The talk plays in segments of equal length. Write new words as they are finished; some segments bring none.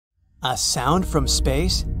A sound from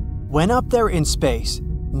space? When up there in space,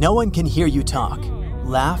 no one can hear you talk,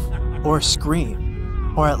 laugh, or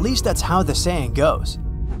scream. Or at least that's how the saying goes.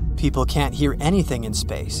 People can't hear anything in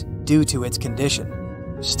space due to its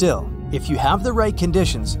condition. Still, if you have the right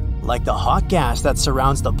conditions, like the hot gas that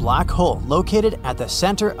surrounds the black hole located at the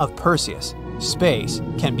center of Perseus, space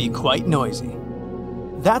can be quite noisy.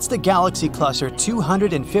 That's the galaxy cluster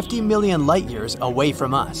 250 million light-years away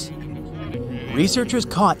from us. Researchers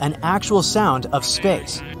caught an actual sound of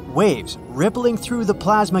space, waves rippling through the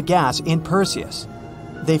plasma gas in Perseus.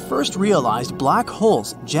 They first realized black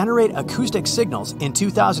holes generate acoustic signals in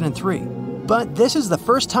 2003, but this is the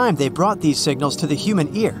first time they brought these signals to the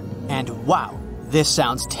human ear, and wow, this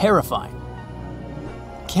sounds terrifying.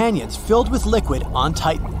 Canyons filled with liquid on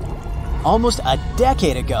Titan. Almost a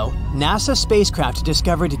decade ago, NASA spacecraft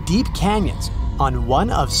discovered deep canyons on one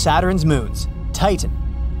of Saturn's moons, Titan.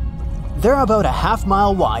 They're about a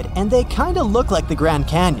half-mile wide and they kinda look like the Grand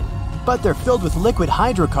Canyon, but they're filled with liquid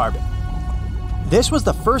hydrocarbon. This was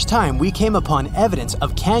the first time we came upon evidence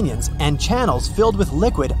of canyons and channels filled with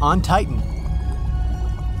liquid on Titan.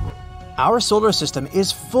 Our solar system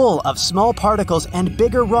is full of small particles and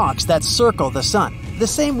bigger rocks that circle the sun, the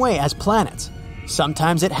same way as planets.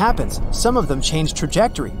 Sometimes it happens, some of them change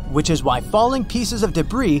trajectory, which is why falling pieces of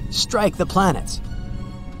debris strike the planets.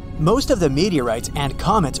 Most of the meteorites and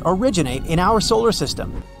comets originate in our solar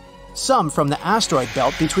system. Some from the asteroid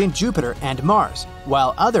belt between Jupiter and Mars,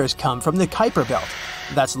 while others come from the Kuiper belt,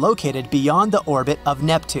 that's located beyond the orbit of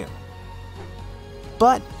Neptune.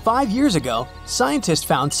 But 5 years ago, scientists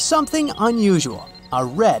found something unusual, a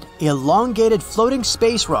red, elongated floating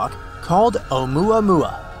space rock called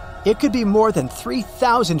Oumuamua. It could be more than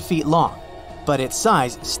 3,000 feet long, but its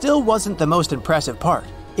size still wasn't the most impressive part.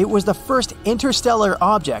 It was the first interstellar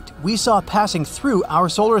object we saw passing through our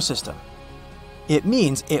solar system. It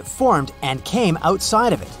means it formed and came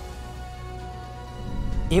outside of it.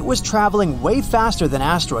 It was traveling way faster than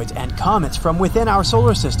asteroids and comets from within our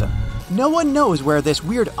solar system. No one knows where this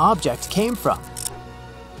weird object came from.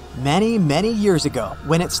 Many, many years ago,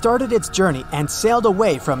 when it started its journey and sailed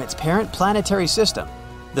away from its parent planetary system,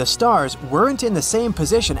 the stars weren't in the same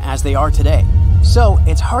position as they are today, so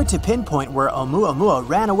it's hard to pinpoint where Oumuamua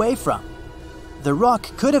ran away from. The rock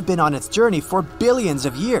could have been on its journey for billions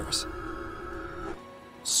of years.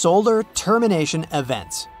 Solar termination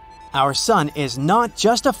events. Our sun is not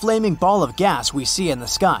just a flaming ball of gas we see in the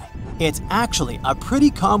sky. It's actually a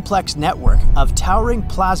pretty complex network of towering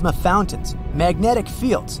plasma fountains, magnetic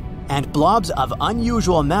fields, and blobs of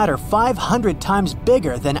unusual matter 500 times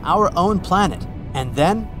bigger than our own planet. And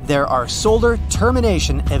then there are solar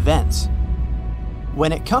termination events.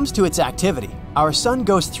 When it comes to its activity, our sun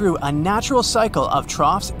goes through a natural cycle of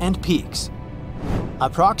troughs and peaks.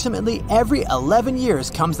 Approximately every 11 years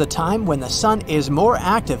comes the time when the sun is more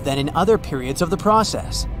active than in other periods of the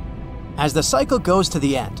process. As the cycle goes to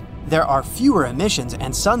the end, there are fewer emissions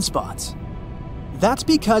and sunspots. That's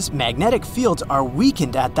because magnetic fields are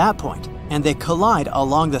weakened at that point, and they collide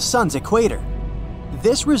along the sun's equator.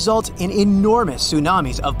 This results in enormous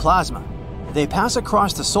tsunamis of plasma. They pass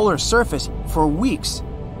across the solar surface for weeks.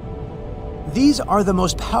 These are the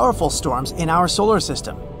most powerful storms in our solar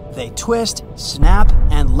system. They twist, snap,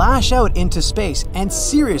 and lash out into space and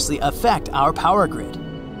seriously affect our power grid.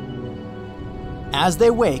 As they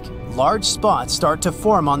wake, large spots start to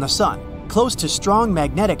form on the sun, close to strong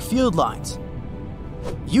magnetic field lines.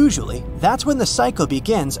 Usually, that's when the cycle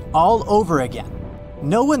begins all over again.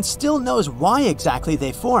 No one still knows why exactly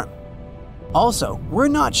they form. Also, we're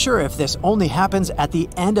not sure if this only happens at the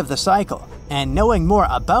end of the cycle, and knowing more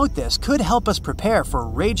about this could help us prepare for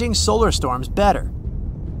raging solar storms better.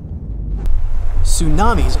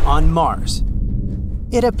 Tsunamis on Mars.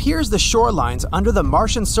 It appears the shorelines under the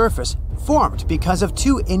Martian surface formed because of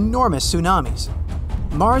two enormous tsunamis.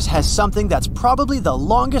 Mars has something that's probably the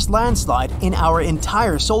longest landslide in our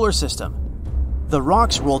entire solar system. The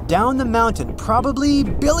rocks rolled down the mountain probably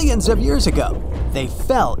billions of years ago. They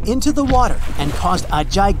fell into the water and caused a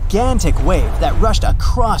gigantic wave that rushed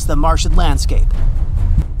across the Martian landscape.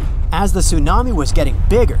 As the tsunami was getting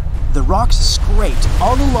bigger, the rocks scraped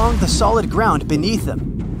all along the solid ground beneath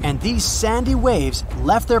them, and these sandy waves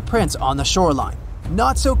left their prints on the shoreline,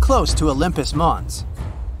 not so close to Olympus Mons.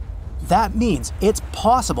 That means it's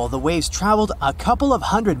possible the waves traveled a couple of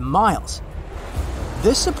hundred miles.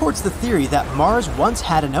 This supports the theory that Mars once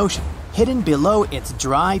had an ocean hidden below its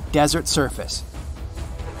dry desert surface.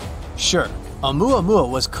 Sure, Oumuamua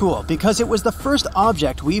was cool because it was the first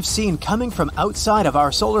object we've seen coming from outside of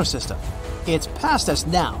our solar system. It's past us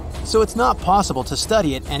now, so it's not possible to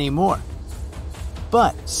study it anymore.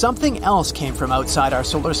 But something else came from outside our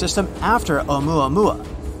solar system after Oumuamua.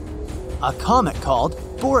 A comet called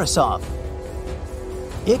Borisov.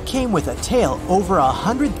 It came with a tail over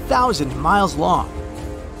 100,000 miles long.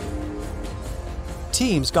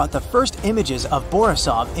 Teams got the first images of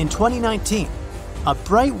Borisov in 2019. A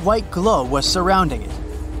bright white glow was surrounding it.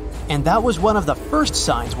 And that was one of the first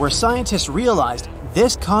signs where scientists realized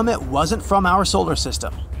this comet wasn't from our solar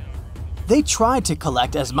system. They tried to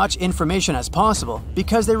collect as much information as possible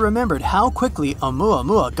because they remembered how quickly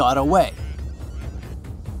Oumuamua got away.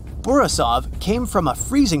 Borisov came from a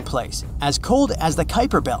freezing place as cold as the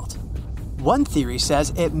Kuiper belt. One theory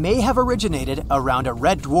says it may have originated around a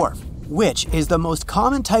red dwarf, which is the most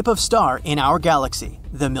common type of star in our galaxy,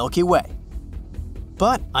 the Milky Way.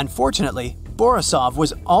 But unfortunately, Borisov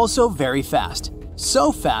was also very fast.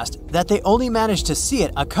 So fast that they only managed to see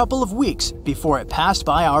it a couple of weeks before it passed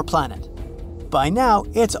by our planet. By now,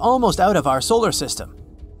 it's almost out of our solar system.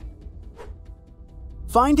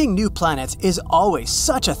 Finding new planets is always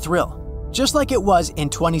such a thrill, just like it was in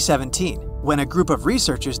 2017, when a group of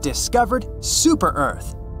researchers discovered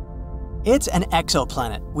Super-Earth. It's an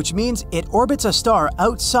exoplanet, which means it orbits a star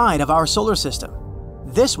outside of our solar system.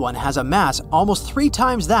 This one has a mass almost 3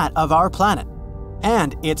 times that of our planet,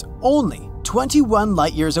 and it's only 21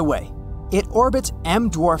 light-years away. It orbits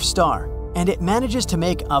M-dwarf star, and it manages to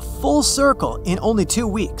make a full circle in only 2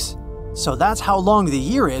 weeks. So that's how long the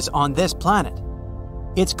year is on this planet.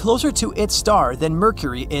 It's closer to its star than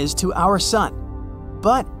Mercury is to our Sun.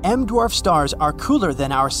 But M-dwarf stars are cooler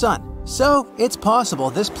than our Sun, so it's possible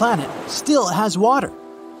this planet still has water.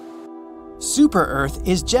 Super-Earth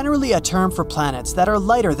is generally a term for planets that are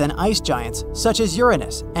lighter than ice giants such as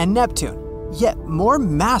Uranus and Neptune, yet more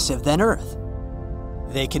massive than Earth.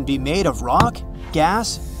 They can be made of rock,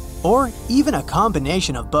 gas, or even a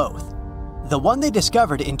combination of both. The one they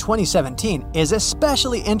discovered in 2017 is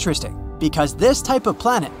especially interesting because this type of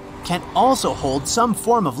planet can also hold some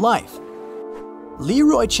form of life.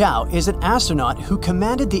 Leroy Chiao is an astronaut who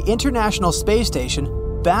commanded the International Space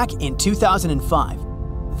Station back in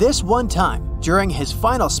 2005. This one time, during his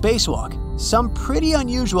final spacewalk, some pretty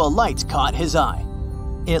unusual lights caught his eye.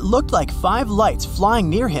 It looked like 5 lights flying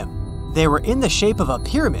near him. They were in the shape of a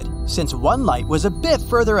pyramid, since one light was a bit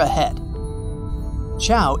further ahead.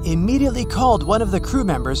 Chiao immediately called one of the crew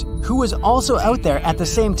members who was also out there at the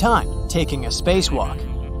same time, taking a spacewalk.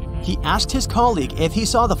 He asked his colleague if he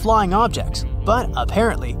saw the flying objects, but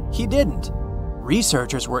apparently he didn't.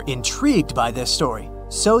 Researchers were intrigued by this story,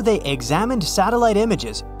 so they examined satellite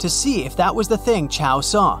images to see if that was the thing Chiao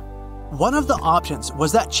saw. One of the options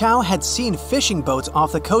was that Chiao had seen fishing boats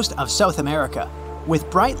off the coast of South America. With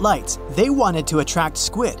bright lights, they wanted to attract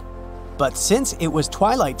squid. But since it was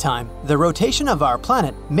twilight time, the rotation of our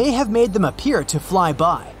planet may have made them appear to fly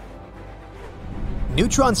by.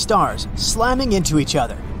 Neutron stars slamming into each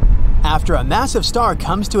other. After a massive star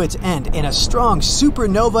comes to its end in a strong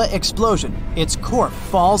supernova explosion, its core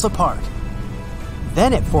falls apart.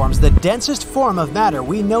 Then it forms the densest form of matter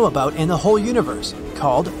we know about in the whole universe,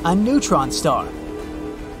 called a neutron star.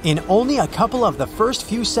 In only a couple of the first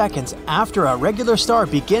few seconds after a regular star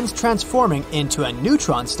begins transforming into a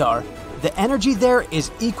neutron star, the energy there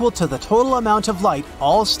is equal to the total amount of light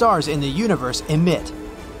all stars in the universe emit.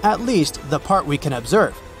 At least the part we can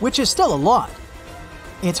observe, which is still a lot.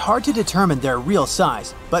 It's hard to determine their real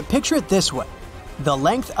size, but picture it this way. The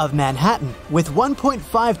length of Manhattan with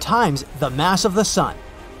 1.5 times the mass of the Sun.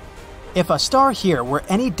 If a star here were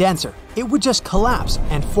any denser, it would just collapse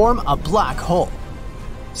and form a black hole.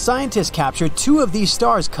 Scientists captured 2 of these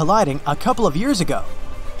stars colliding a couple of years ago,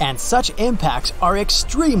 and such impacts are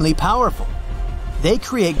extremely powerful. They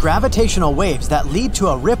create gravitational waves that lead to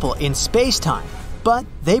a ripple in space-time, but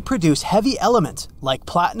they produce heavy elements like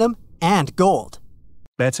platinum and gold.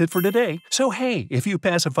 That's it for today. So hey, if you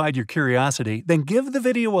pacified your curiosity, then give the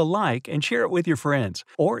video a like and share it with your friends.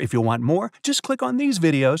 Or if you want more, just click on these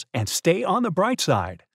videos and stay on the bright side.